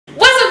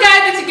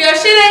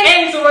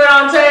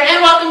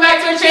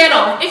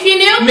channel. If you're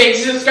new, make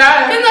sure to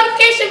subscribe. hit the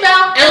notification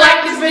bell. And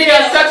like this video.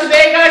 So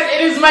today, guys,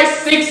 it is my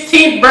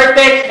 16th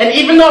birthday. And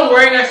even though I'm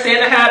wearing a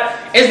Santa hat,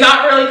 it's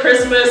not really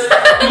Christmas.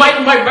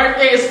 my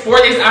birthday is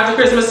 4 days after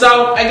Christmas,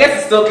 so I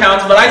guess it still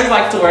counts, but I just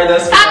like to wear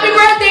this. Happy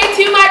birthday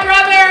to my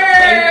brother!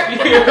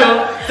 Thank you.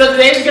 So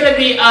today's gonna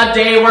be a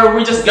day where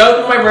we just go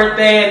through my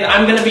birthday, and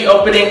I'm gonna be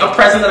opening a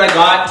present that I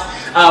got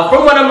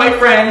from one of my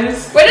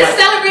friends. We're just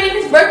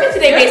celebrating his birthday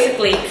today,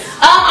 basically.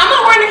 I'm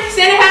not wearing a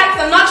Santa hat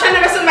because I'm not trying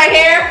to mess with my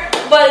hair,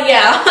 but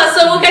yeah.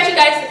 So we'll catch you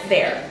guys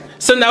there.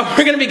 So now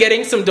we're gonna be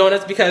getting some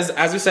donuts because,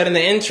 as we said in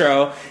the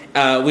intro,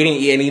 we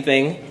didn't eat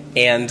anything,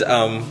 and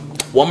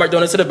Walmart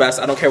donuts are the best.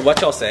 I don't care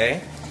what y'all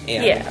say.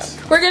 And yeah,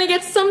 we're gonna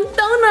get some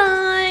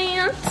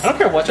donuts. I don't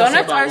care what y'all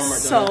say about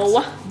Walmart donuts. Donuts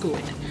are so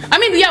good. I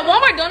mean, yeah,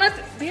 Walmart donuts,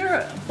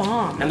 they're a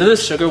bomb. And they're the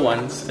sugar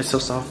ones. They're so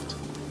soft.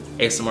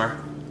 ASMR.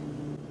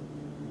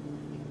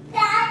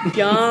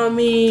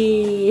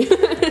 Yummy. This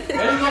is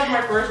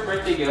my first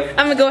birthday gift.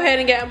 I'm gonna go ahead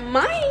and get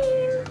mine.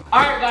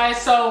 Alright guys,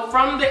 so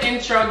from the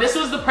intro, this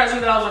was the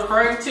present that I was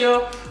referring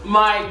to.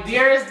 My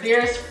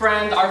dearest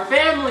friend, our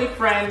family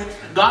friend,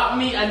 got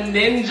me a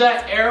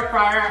Ninja air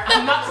fryer.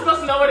 I'm not supposed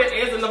to know what it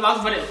is in the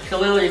box, but it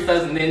clearly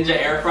says Ninja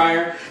air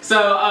fryer.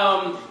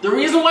 So the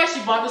reason why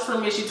she bought this for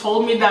me, she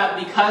told me that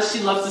because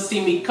she loves to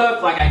see me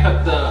cook, like I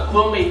cooked the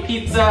homemade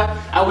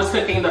pizza, I was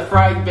cooking the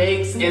fried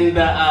bakes in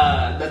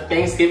the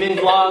Thanksgiving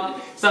vlog.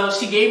 So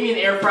she gave me an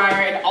air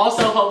fryer. It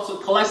also helps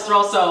with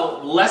cholesterol, so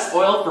less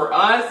oil for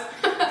us.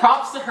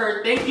 Props to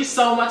her. Thank you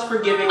so much for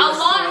giving A this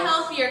lot to me.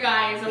 healthier,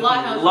 guys. A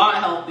lot healthier. A lot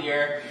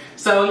healthier.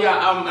 So yeah,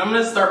 I'm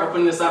gonna start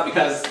opening this up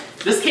because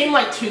this came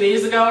like 2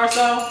 days ago or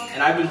so,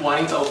 and I've been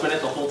wanting to open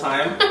it the whole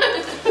time.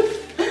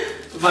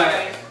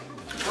 But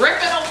rip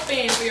it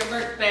open for your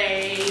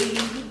birthday.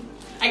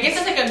 I guess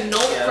it's like a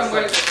note from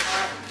where it's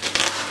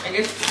I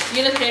guess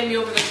you just hand me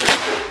over the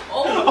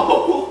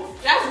Oh.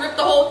 That's ripped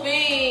the whole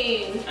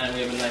thing. And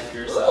we have a knife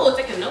here. Oh, it's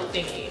like a note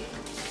thingy.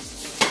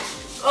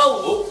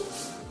 Oh.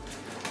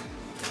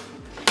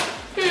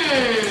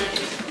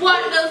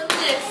 What does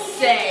this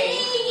say?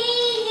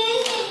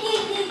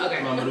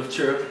 Okay. Moment of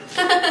truth.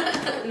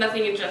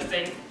 Nothing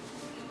interesting.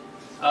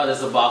 Oh,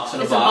 there's a box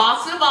in a It's box. a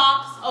box in a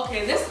box.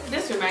 Okay,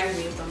 this reminds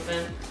me of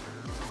something.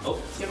 Oh.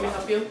 You want me to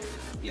help you?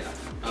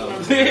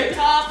 Yeah.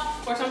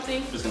 Top or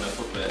something? Just gonna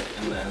flip it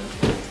and then.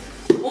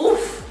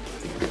 Oof.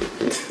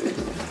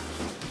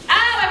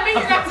 Ah, my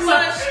finger got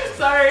smushed.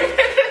 Sorry.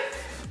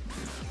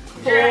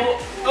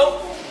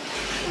 Oh.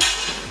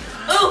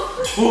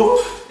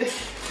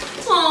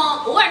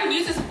 Oh, I can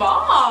use this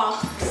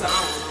box. I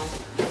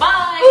don't know.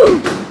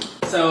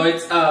 Bye. So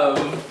it's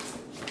I'm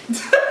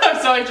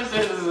so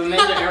interested. This is a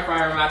Ninja air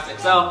fryer Max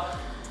XL,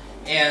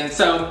 and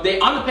so they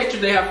on the picture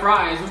they have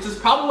fries, which is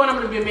probably what I'm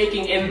going to be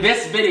making in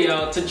this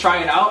video to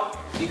try it out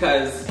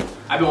because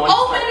I've been wanting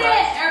to try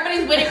fries.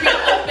 Everybody's waiting for you to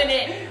open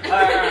it.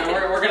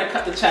 Alright, we're gonna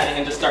cut the chatting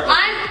and just start.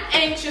 I'm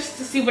anxious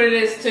to see what it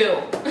is too.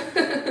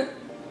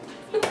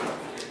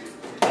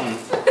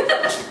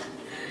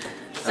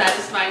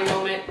 Satisfying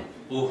moment.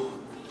 Ooh.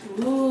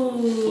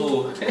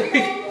 Ooh. Ooh.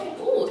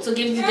 So it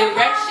gives you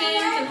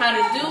directions and how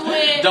to do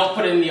it. Don't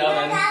put it in the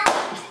oven.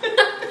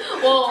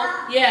 Well,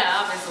 yeah,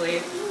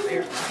 obviously.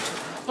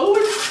 Oh.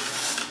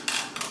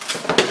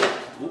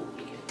 Ooh.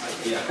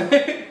 Yeah.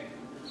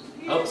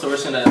 Oh, so we're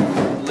just gonna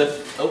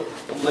lift. Oh,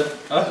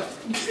 lift up.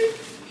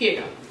 Here you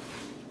go.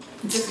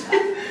 Just I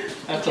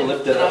have to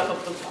lift it up.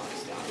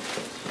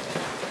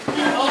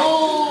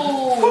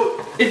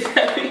 Oh! It's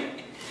heavy.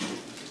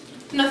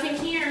 Nothing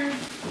here.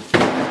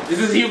 This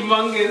is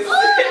humongous. Oh,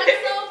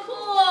 that's so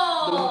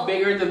cool. The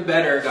bigger the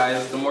better,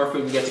 guys. The more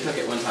food we get to cook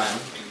at one time.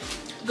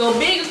 Go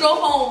big or go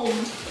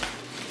home.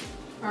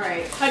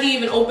 Alright, how do you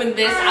even open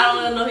this? I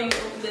don't know how you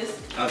open this.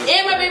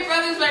 And my big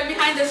brother's right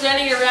behind us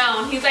running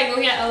around. He's like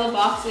looking at other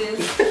boxes.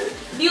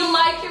 Do you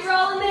like it,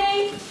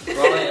 Roland?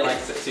 Roland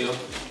likes it too.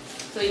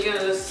 So you're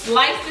gonna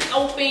slice it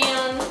open.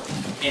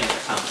 And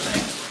it's time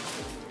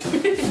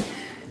today.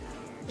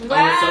 Wow,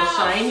 oh, it's so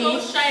shiny. So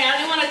shiny. I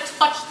don't even want to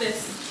touch this.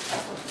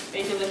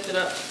 You can lift it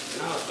up.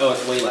 No. Oh,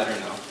 it's way lighter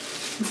now.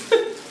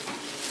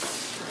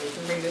 You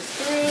can bring this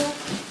through.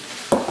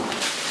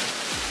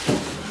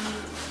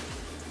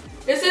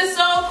 This is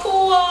so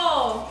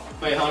cool.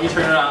 Wait, let me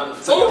turn it on.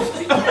 So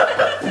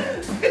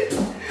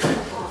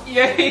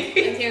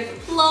yay! And here's the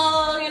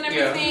plug and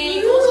everything.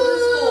 Yeah. Oh, so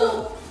this is cool.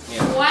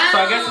 Yeah. Wow. So I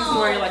guess this is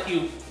where like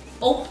you.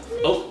 Oh.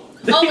 Oh.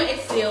 Oh, but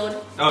it's sealed.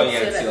 Oh yeah,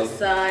 it's sealed. sealed. At the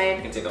side.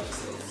 You can take off the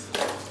seals.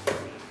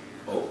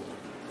 Oh.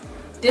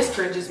 This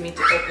cringes me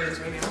to open this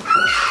right now.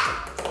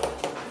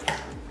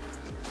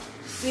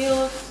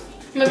 Sealed.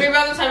 My big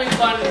brother's having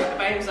fun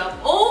by himself.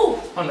 Oh!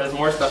 Oh, there's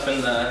more stuff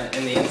in the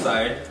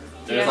inside.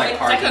 There's like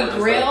it's like a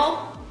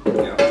grill.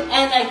 Yeah.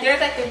 And like there's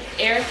like an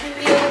air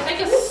conditioner. It's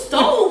like a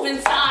stove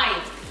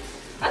inside.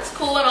 That's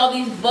cool. And all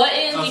these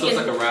buttons. Oh, so it's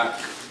like a wrap.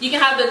 You can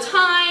have the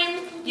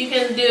time. You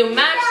can do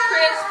max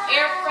crisp,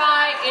 air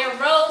fry, air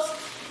roast,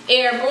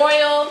 air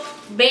broil,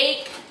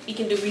 bake. You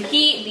can do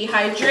reheat,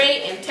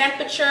 dehydrate, and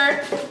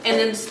temperature, and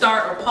then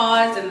start or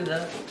pause, and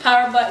the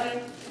power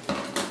button.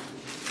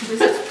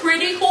 This is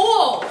pretty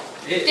cool.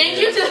 Thank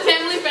you to the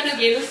family friend who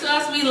gave this to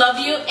us. We love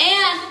you.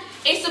 And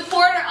a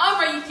supporter of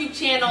our YouTube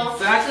channel.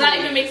 Exactly. So that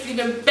even makes it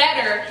even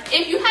better.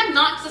 If you have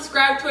not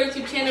subscribed to our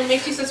YouTube channel,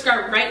 make sure you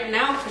subscribe right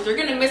now because you're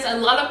going to miss a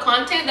lot of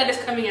content that is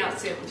coming out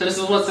soon. So this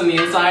is what's on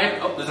the inside.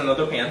 Oh, there's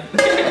another pan.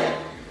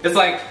 It's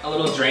like a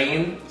little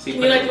drain. So you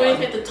put like when you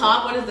hit the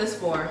top, what is this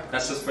for?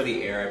 That's just for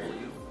the air, I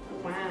believe.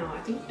 Wow, I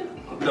think you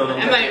can... No,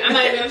 I'm not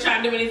even going to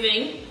try to do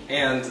anything.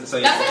 And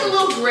so that's like a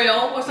little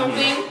grill or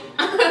something.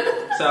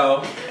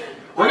 So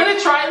we're going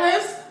to try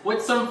this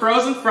with some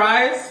frozen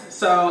fries.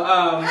 So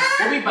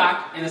we'll be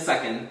back in a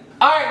second.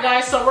 Alright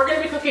guys, so we're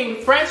going to be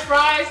cooking French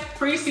fries,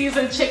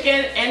 pre-seasoned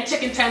chicken, and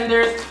chicken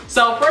tenders.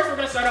 So first we're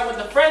going to start out with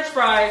the French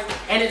fries,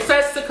 and it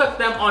says to cook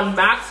them on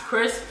max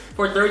crisp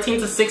for 13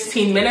 to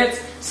 16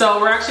 minutes. So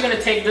we're actually going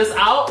to take this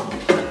out.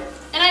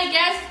 And I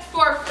guess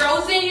for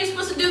frozen you're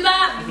supposed to do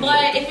that,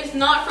 but if it's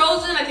not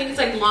frozen, I think it's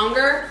like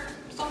longer.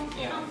 So,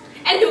 yeah.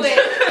 Anyway,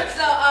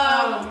 so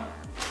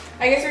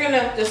I guess we're going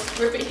to just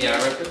rip it here.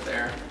 Yeah, rip it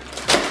there.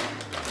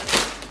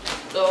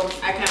 So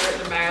I kind of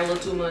ripped the bag a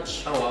little too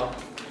much. Oh well.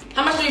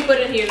 How much do we put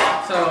in here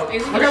now? So we're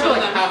gonna put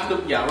like half the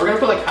we're gonna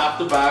put like half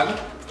the bag.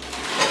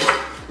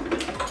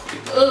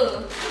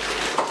 Ugh.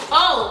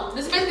 Oh,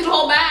 this is basically the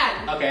whole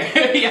bag. Okay.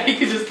 Yeah, you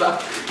can just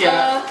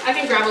yeah. I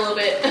can grab a little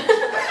bit.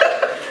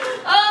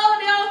 Oh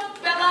no,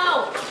 fell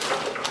out.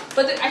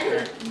 But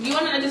do you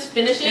want to just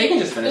finish it? Yeah, you can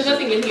just finish it. There's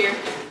nothing in here.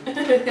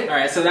 All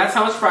right, so that's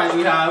how much fries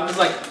we have. It's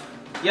like,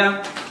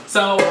 yeah.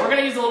 So we're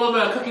gonna use a little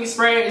bit of cooking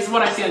spray. This is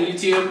what I see on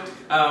YouTube.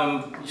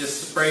 You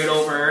just spray it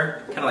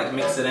over, kind of like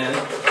mix it in.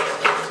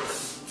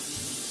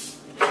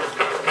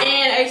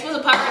 And are you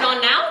supposed to power it on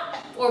now,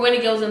 or when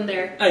it goes in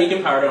there? Oh, you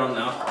can power it on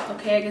now.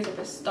 Okay, I guess if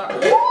I start.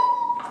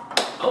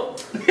 Oh.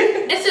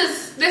 This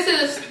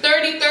is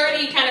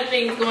 30-30 kind of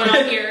things going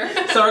on here.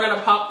 So we're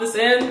gonna pop this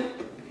in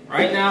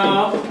right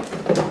now,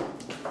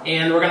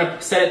 and we're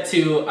gonna set it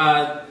to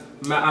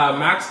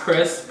max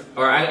crisp,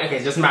 or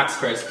okay, just max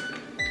crisp.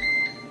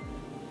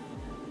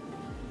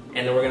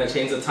 And then we're gonna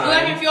change the time. Ooh,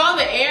 I can feel all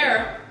the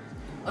air.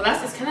 Oh,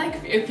 that's just kind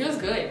of like, it feels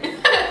good.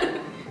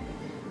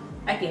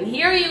 I can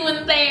hear you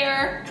in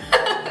there.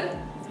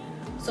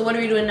 So what are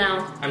we doing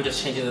now? I'm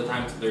just changing the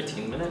time to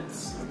 13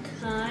 minutes.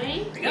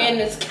 Okay. And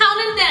it's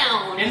counting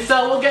down. And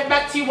so we'll get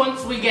back to you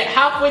once we get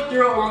halfway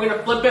through, and we're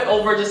gonna flip it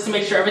over just to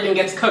make sure everything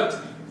gets cooked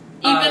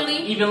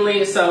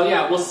evenly. So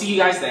yeah, we'll see you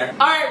guys there.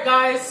 All right,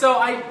 guys. So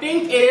I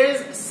think it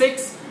is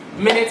 6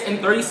 minutes and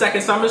 30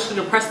 seconds. So I'm just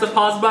gonna press the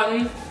pause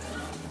button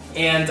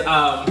and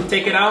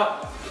take it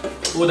out.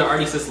 Ooh, they're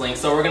already sizzling.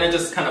 So we're gonna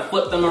just kind of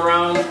flip them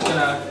around.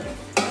 Gonna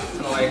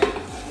kind of like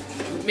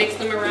mix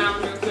them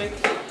around real quick.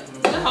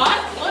 Is it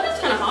hot? Oh, it's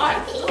kind of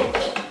hot.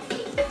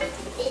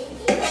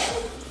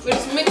 We're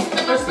just mixing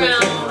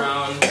them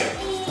around.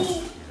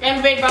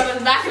 And Big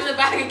Brother's back in the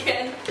bag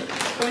again.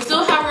 We're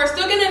still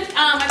gonna.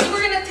 I think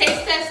we're gonna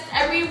taste test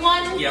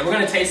everyone. Yeah, we're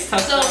gonna taste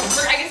test. So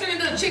I guess we're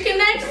gonna do the chicken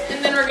next,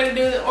 and then we're gonna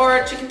do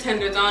or chicken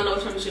tenders. I don't know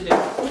which one we should do.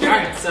 All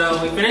right,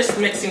 so we finished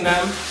mixing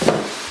them.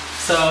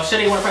 So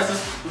Shitty, you wanna press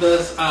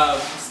the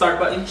start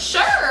button?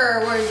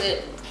 Sure. Where is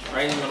it?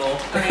 Right in the middle.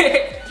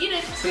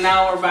 So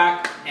now we're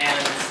back,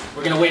 and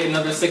we're gonna wait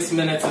another 6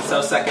 minutes and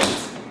so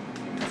seconds.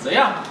 So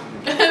yeah,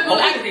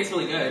 hopefully it tastes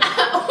really good.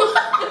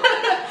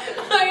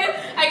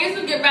 I guess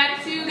we'll get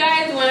back to you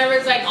guys whenever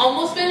it's like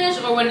almost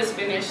finished or when it's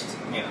finished.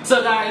 Yeah.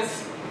 So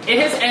guys, it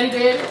has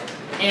ended,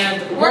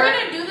 and we're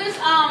gonna do this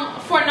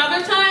for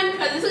another time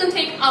because this is gonna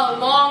take a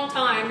long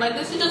time. Like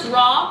this is just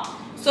raw,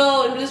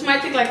 so this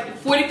might take like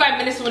 45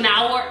 minutes to an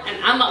hour,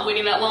 and I'm not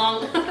waiting that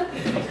long.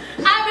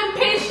 I'm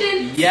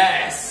impatient.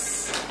 Yes.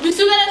 We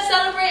still gotta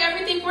celebrate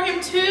everything for him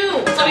too.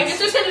 So I guess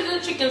they're gonna do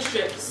the chicken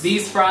strips.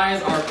 These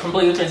fries are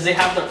completely different. They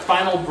have the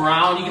final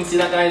brown. You can see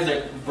that, guys.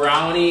 They're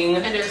browning.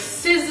 And they're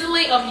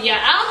sizzling. Oh yeah,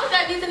 I don't think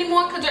that needs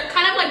anymore because they're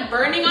kind of like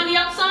burning on the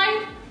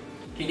outside.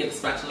 Can you get the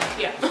spatula?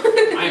 Yeah.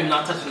 I am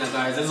not touching that,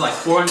 guys. It's like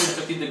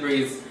 450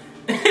 degrees.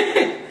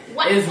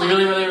 It's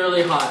really, really,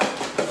 really hot.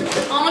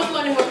 How much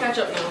more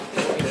ketchup now?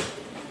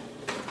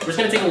 We're just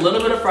gonna take a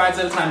little bit of fries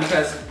at a time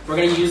because we're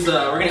gonna use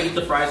we're gonna eat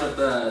the fries with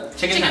the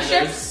chicken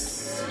tenders. Strips.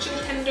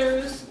 Chicken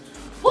tenders.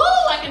 Woo!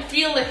 I can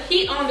feel the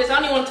heat on this. I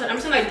don't even want to. I'm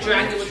just gonna like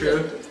drag it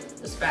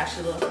with the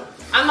spatula.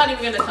 I'm not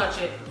even gonna touch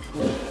it,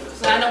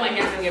 so I know my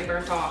hands gonna get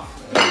burnt off.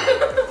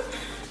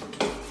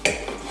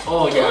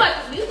 Oh yeah.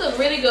 Ooh, these look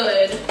really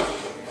good.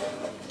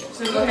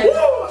 So go ahead.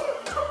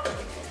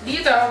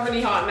 These are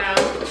already hot now.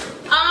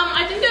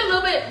 I think they're a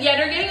little bit. Yeah,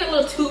 they're getting a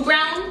little too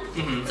brown.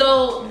 Mm-hmm.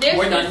 So this.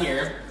 We're done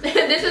here.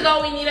 This is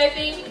all we need, I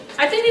think.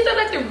 I think these are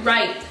like the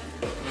right.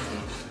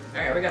 Mm-hmm.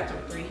 All right, we got some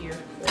 3 here.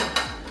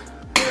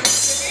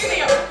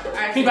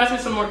 Can you pass me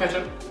some more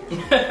ketchup?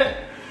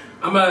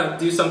 I'm gonna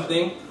do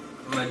something.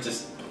 I'm gonna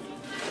just.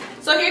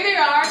 So here they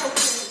are.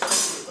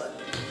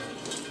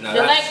 No,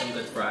 that's like, some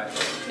good fries.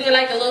 They're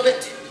like a little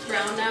bit too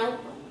brown now.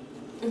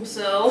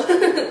 So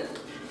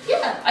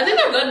yeah, I think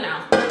they're good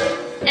now.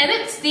 And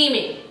it's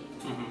steaming.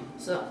 Mm-hmm.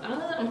 So I'm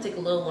gonna take a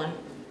little one.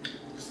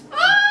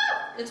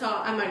 Ah! It's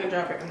hot. I'm not gonna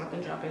drop it. I'm not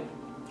gonna drop it.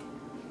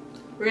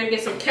 We're gonna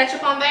get some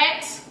ketchup on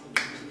that.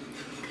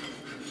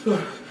 Ooh,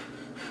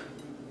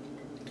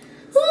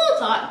 it's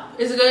hot.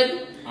 Is it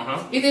good?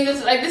 You think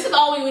this is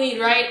all we need,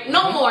 right?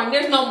 No more.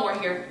 There's no more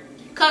here.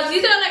 Cause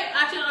these are like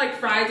actually not like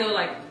fries. They're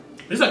like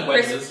these are like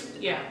wedges.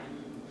 Yeah.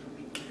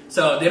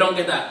 So they don't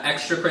get that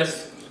extra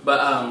crisp, but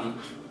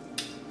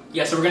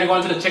yeah. So we're gonna go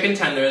into the chicken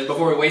tenders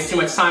before we waste too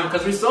much time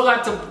because we still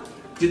got to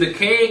do the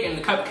cake and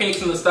the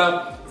cupcakes and the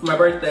stuff for my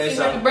birthday.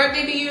 So happy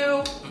birthday to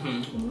you.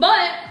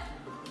 But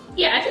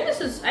yeah, I think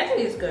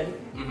it's good.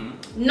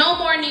 No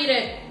more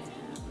needed.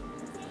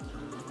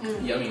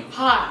 Yummy.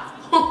 Hot.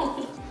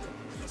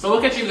 So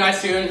we'll catch you guys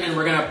soon, and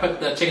we're gonna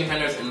put the chicken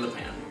tenders in the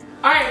pan.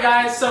 Alright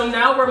guys, so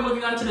now we're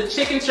moving on to the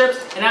chicken strips,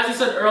 and as we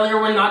said earlier,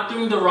 we're not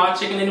doing the raw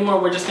chicken anymore,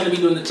 we're just gonna be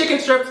doing the chicken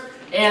strips,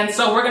 and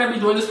so we're gonna be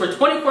doing this for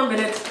 24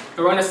 minutes, and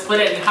we're gonna split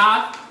it in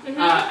half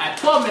at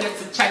 12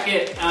 minutes to check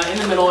it in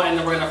the middle, and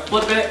then we're gonna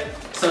flip it.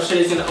 So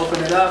Shitty's gonna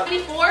open it up.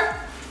 24?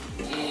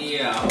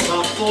 Yeah,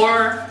 about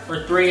 4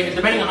 or 3,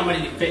 depending on how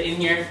many you fit in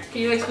here.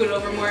 Can you like scoot it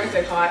over more? It's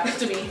like hot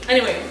to me.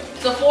 Anyway,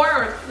 so 4,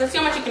 or let's see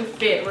how much you can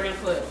fit. We're gonna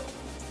put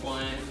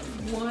 1.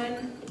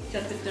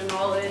 Just fit them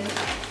all in.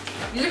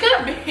 These are kind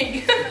of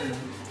big.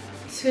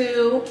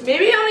 2.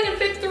 Maybe I only can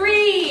fit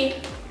 3.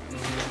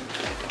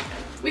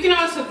 We can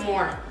always put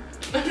more.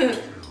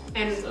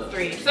 And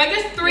 3. So I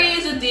guess 3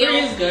 is a deal. 3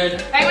 is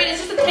good. I mean,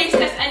 it's just a taste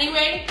test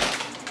anyway.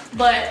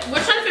 But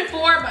we're trying to fit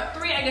 4, but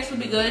 3 I guess would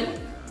be good.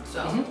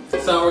 So.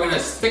 So we're gonna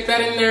stick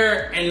that in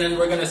there, and then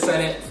we're gonna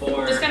set it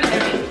for. Just kind of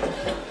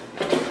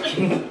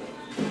heavy.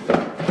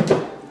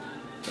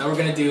 Now we're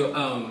gonna do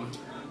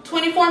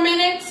 24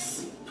 minutes.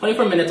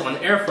 24 minutes on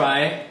air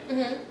fry.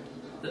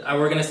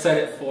 We're gonna set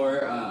it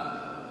for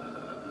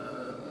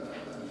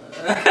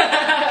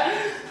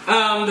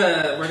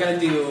we're gonna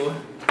do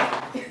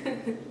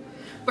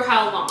for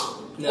how long?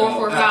 No,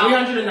 or for how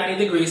 390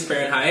 degrees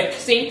Fahrenheit.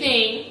 Same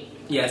thing.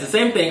 Yeah, it's the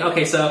same thing.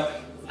 Okay, so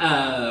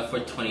for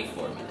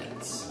 24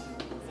 minutes.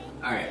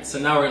 Alright, so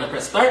now we're gonna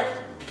press start.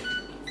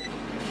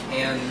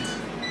 And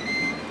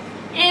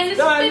it's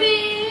done.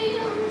 spinning.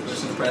 We're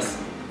just gonna press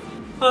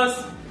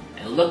pause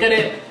and look at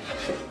it.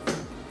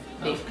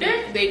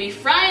 They be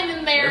frying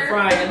in there. They're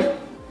frying.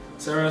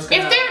 So if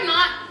they're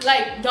not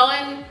like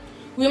done,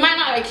 we might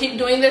not like keep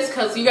doing this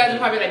because you guys are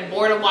probably like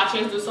bored of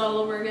watching us do this all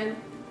over again.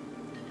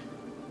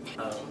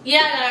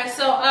 Yeah, guys.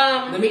 So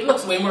the meat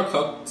looks way more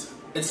cooked.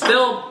 It's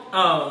still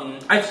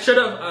I should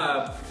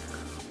have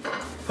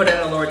put it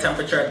at a lower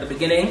temperature at the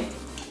beginning.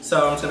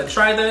 So I'm just gonna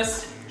try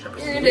this.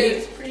 It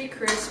is pretty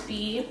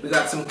crispy. We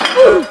got some.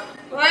 Well,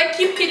 I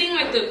keep hitting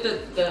like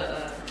the.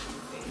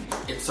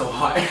 It's so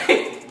hot.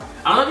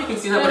 I don't know if you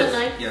can see that, but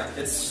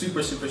it's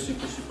super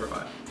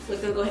hot. We're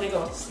gonna go ahead and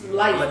go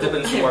slice. I'm gonna dip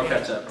in some more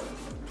ketchup.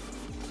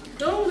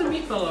 Oh, the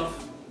meat fell off.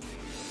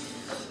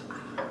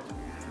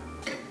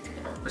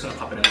 We're just gonna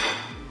pop it in.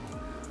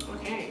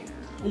 Okay.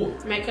 Ooh.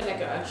 I might cut like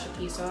an extra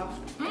piece off.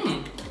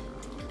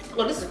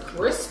 Oh, this is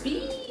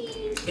crispy.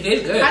 It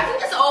is good. I think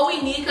that's all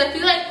we need because I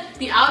feel like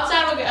the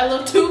outside will get a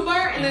little too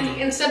burnt, and then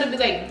instead of be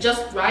like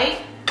just right,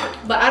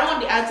 but I don't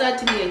want the outside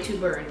to be like too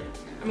burned.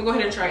 I'm gonna go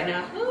ahead and try it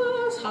now.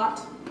 Oh, it's hot.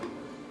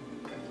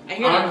 I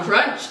hear the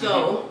crunch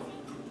though.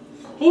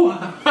 Ooh.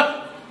 I'm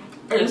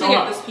gonna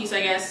get this piece,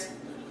 I guess.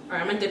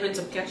 Alright, I'm gonna dip in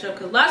some ketchup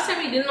because last time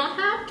we did not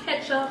have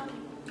ketchup.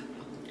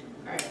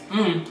 Alright.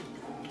 I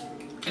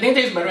think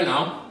it tastes better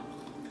now.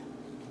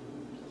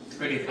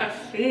 Ready? I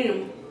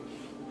see.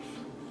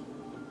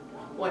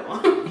 Wait,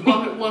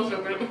 one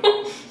second.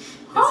 It's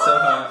so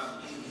hot.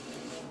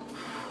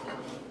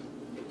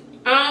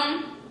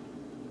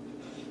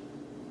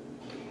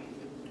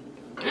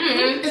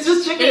 It's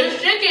just chicken.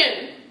 It's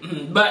chicken.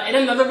 But in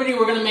another video,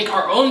 we're gonna make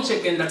our own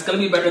chicken that's gonna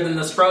be better than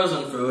this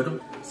frozen food.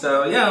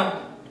 So yeah.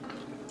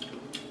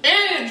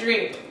 And a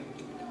drink.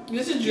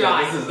 This is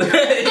dry.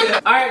 Yeah.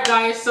 Alright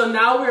guys, so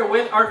now we're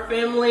with our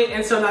family,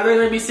 and so now they're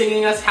gonna be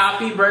singing us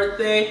happy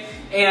birthday.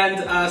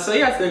 And so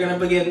yes, they're gonna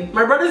begin.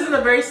 My brother's in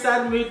a very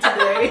sad mood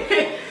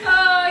today.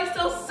 Oh, he's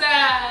so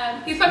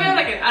sad. He's probably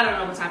like, I don't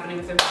know what's happening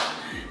with him.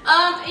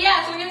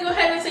 Yeah, so we're gonna go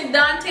ahead and sing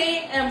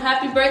Dontae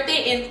happy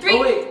birthday in 3.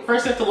 Oh wait,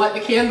 first we have to light the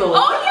candles.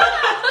 Oh yeah!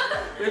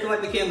 We have to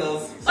light the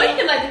candles. So. Oh, you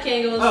can light the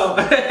candles. Oh.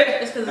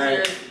 Just because it's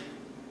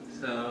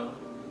yours. So.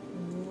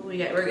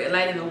 We're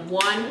lighting the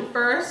 1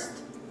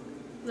 first.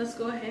 Let's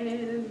go ahead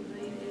and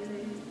light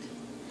it.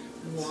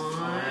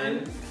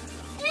 1.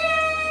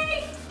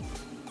 Yay!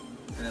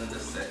 And the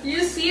 6.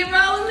 You see it,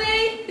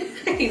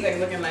 Rolling? He's like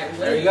looking like, what?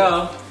 There you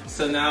go.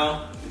 So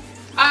now.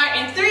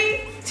 Alright, in 3,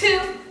 2,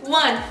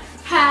 1.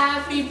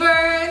 Happy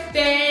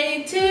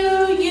birthday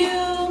to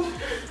you.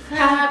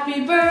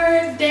 Happy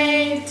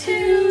birthday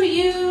to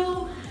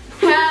you.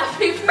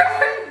 Happy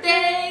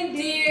birthday,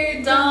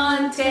 dear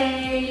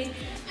Dontae.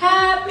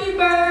 Happy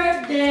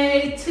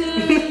birthday to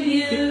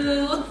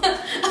you.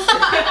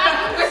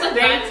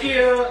 Thank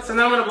you. So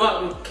now I'm gonna blow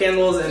out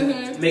candles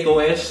and make a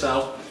wish.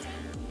 So.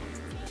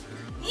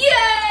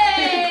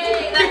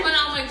 Yay! That's when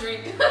I'll my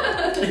drink.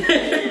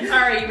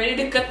 Alright, you ready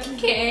to cut the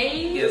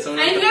cake? Yeah, so and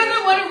if you guys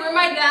are wondering where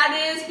my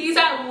dad is, he's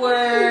at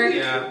work.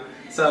 Yeah.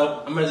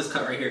 So I'm gonna just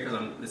cut right here because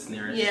it's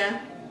nearest.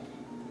 Yeah.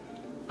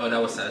 Oh,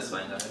 that was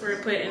satisfying, guys. We're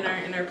gonna put it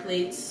in our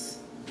plates.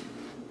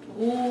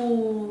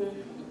 Ooh.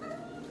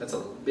 That's a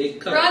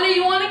big cut. Ronnie,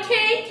 you want a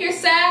cake? You're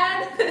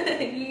sad?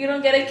 You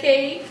don't get a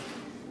cake?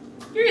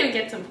 You're gonna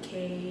get some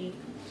cake.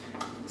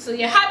 So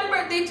yeah, happy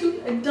birthday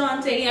to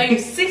Dontae. You're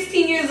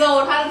 16 years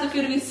old. How does it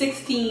feel to be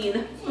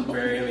 16?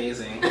 Very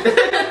amazing.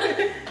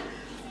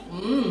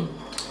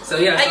 So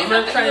yeah, so I'm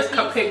gonna try this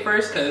cupcake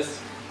first because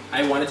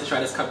I wanted to try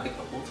this cupcake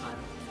the whole time.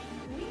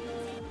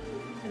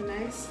 A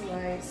nice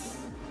slice.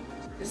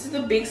 This is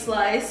a big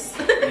slice.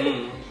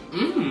 I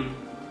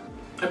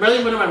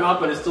barely put it in my mouth,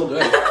 but it's still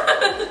good.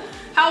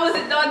 How was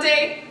it,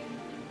 Dontae?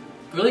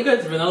 Really good.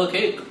 It's vanilla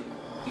cake.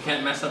 You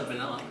can't mess up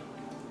vanilla.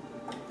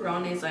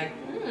 Ronnie's like,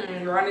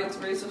 Ronnie looks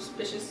very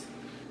suspicious.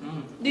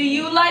 Do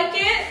you like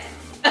it?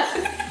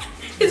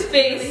 His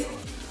face.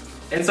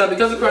 And so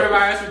because of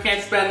coronavirus, we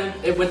can't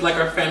spend it with like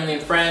our family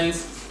and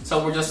friends.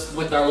 So we're just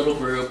with our little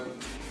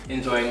group,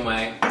 enjoying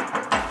my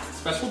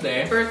special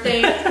day.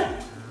 Birthday.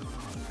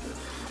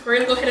 We're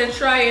gonna go ahead and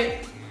try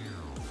it.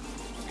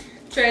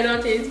 Try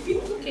Dontae's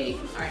beautiful cake.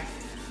 Alright.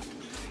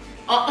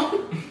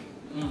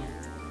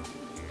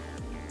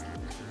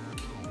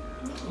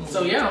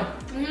 So yeah.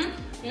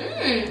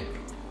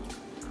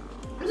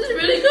 This is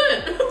really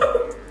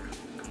good.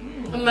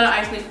 I'm not an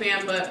ice cream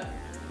fan, but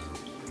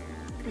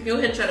go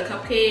ahead and try the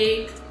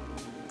cupcake.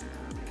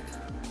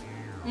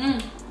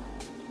 And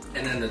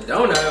then the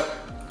donut,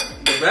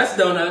 the best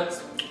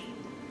donuts.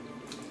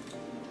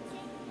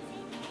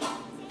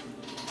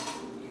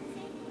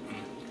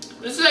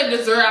 This is like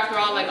dessert after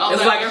all, like all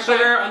it's that. It's like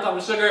sugar on top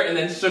of sugar and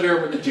then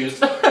sugar with the juice.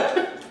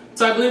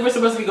 So I believe we're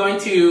supposed to be going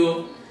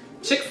to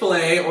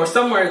Chick-fil-A or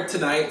somewhere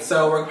tonight,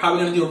 so we're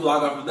probably gonna do a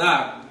vlog off of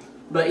that.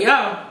 But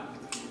yeah,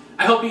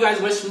 I hope you guys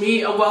wish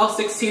me a well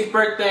 16th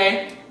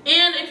birthday.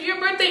 And if your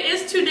birthday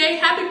is today,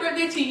 happy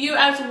birthday to you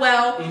as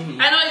well.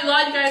 I know a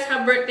lot of you guys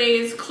have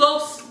birthdays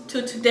close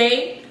to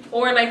today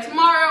or like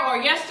tomorrow or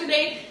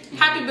yesterday.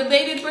 Happy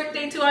belated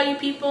birthday to all you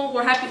people,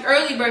 or happy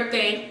early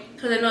birthday,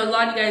 because I know a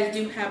lot of you guys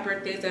do have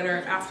birthdays that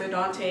are after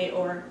Dontae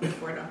or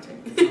before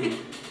Dontae.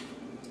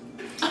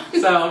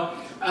 So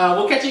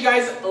we'll catch you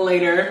guys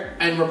later,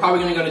 and we're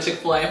probably gonna go to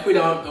Chick-fil-A. If we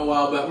don't, oh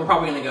well, but we're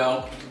probably gonna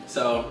go.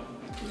 So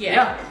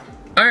yeah.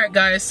 Alright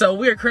guys, so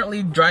we are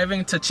currently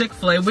driving to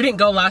Chick-fil-A. We didn't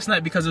go last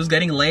night because it was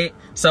getting late.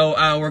 So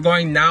we're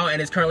going now,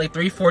 and it's currently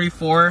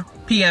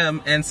 3:44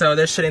 p.m. And so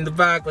they're sitting in the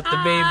back with the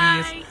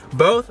babies.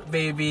 Both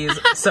babies.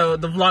 So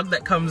the vlog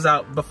that comes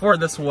out before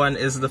this one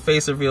is the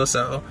face reveal.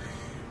 So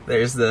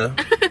there's the...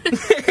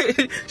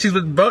 She's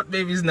with both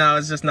babies now,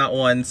 it's just not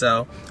one.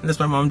 So and this is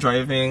my mom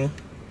driving.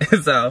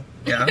 So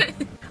yeah.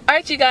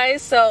 Alright you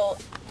guys, so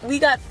we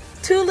got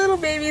two little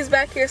babies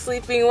back here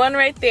sleeping. One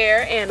right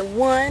there and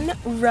one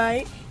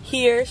right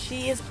here.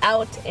 She is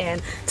out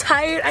and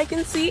tired, I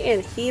can see,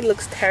 and he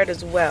looks tired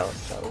as well.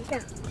 So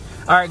yeah.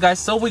 Alright guys,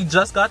 so we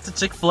just got to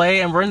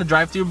Chick-fil-A and we're in the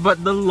drive-thru,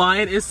 but the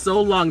line is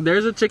so long.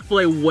 There's a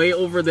Chick-fil-A way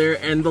over there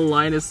and the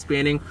line is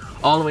spanning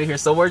all the way here.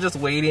 So we're just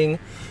waiting,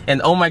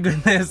 and oh my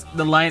goodness,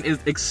 the line is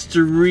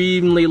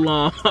extremely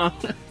long.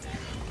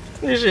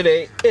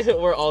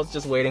 We're all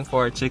just waiting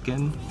for our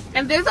chicken.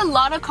 And there's a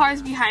lot of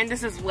cars behind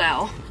us as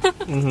well.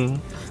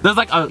 There's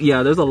like,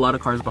 there's a lot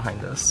of cars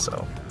behind us,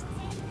 so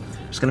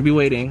just gonna be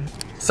waiting.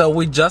 So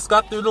we just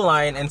got through the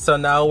line, and so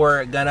now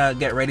we're gonna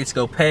get ready to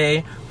go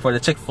pay for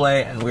the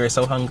Chick-fil-A, and we're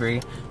so hungry.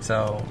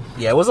 So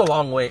yeah, it was a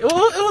long wait. It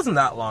wasn't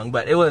that long,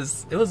 but it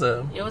was a decent amount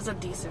of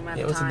time.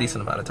 It was a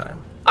decent amount of time.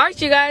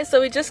 Alright you guys,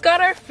 so we just got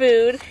our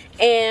food,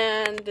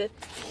 and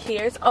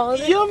here's all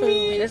the food.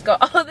 We just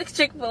got all the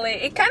Chick-fil-A.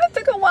 It kind of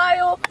took a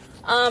while.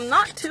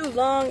 Not too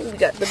long. We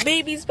got the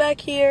babies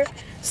back here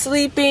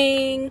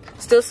sleeping,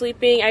 still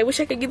sleeping. I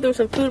wish I could give them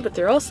some food, but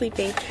they're all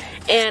sleeping.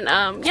 And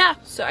yeah,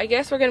 so I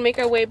guess we're gonna make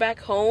our way back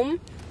home.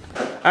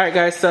 Alright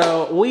guys,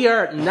 so we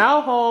are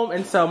now home,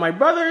 and so my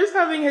brother is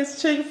having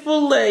his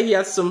Chick-fil-A. He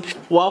has some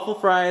waffle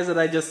fries that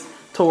I just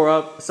tore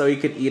up so he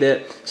could eat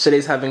it.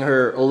 Shaday's having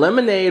her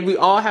lemonade. We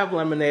all have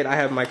lemonade. I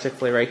have my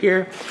Chick-fil-A right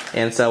here,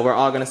 and so we're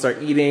all gonna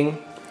start eating.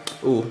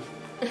 Ooh.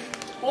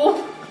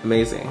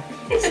 Amazing.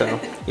 So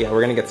yeah, we're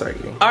gonna get started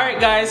eating.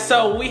 Alright guys,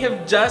 so we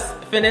have just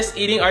finished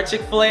eating our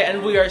Chick-fil-A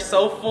and we are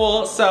so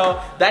full.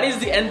 So that is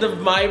the end of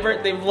my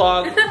birthday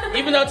vlog.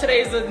 Even though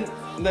today is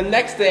the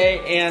next day,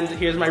 and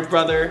here's my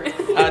brother.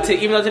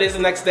 Even though today's the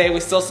next day,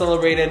 we still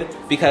celebrated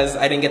because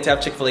I didn't get to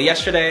have Chick-fil-A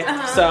yesterday.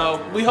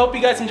 So we hope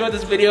you guys enjoyed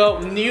this video.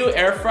 New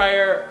air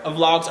fryer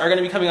vlogs are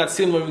gonna be coming out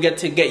soon when we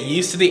get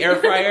used to the air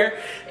fryer.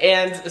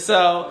 And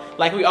so,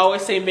 like we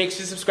always say, make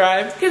sure you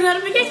subscribe, hit the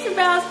notification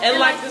bells, and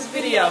like this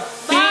video.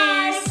 Bye.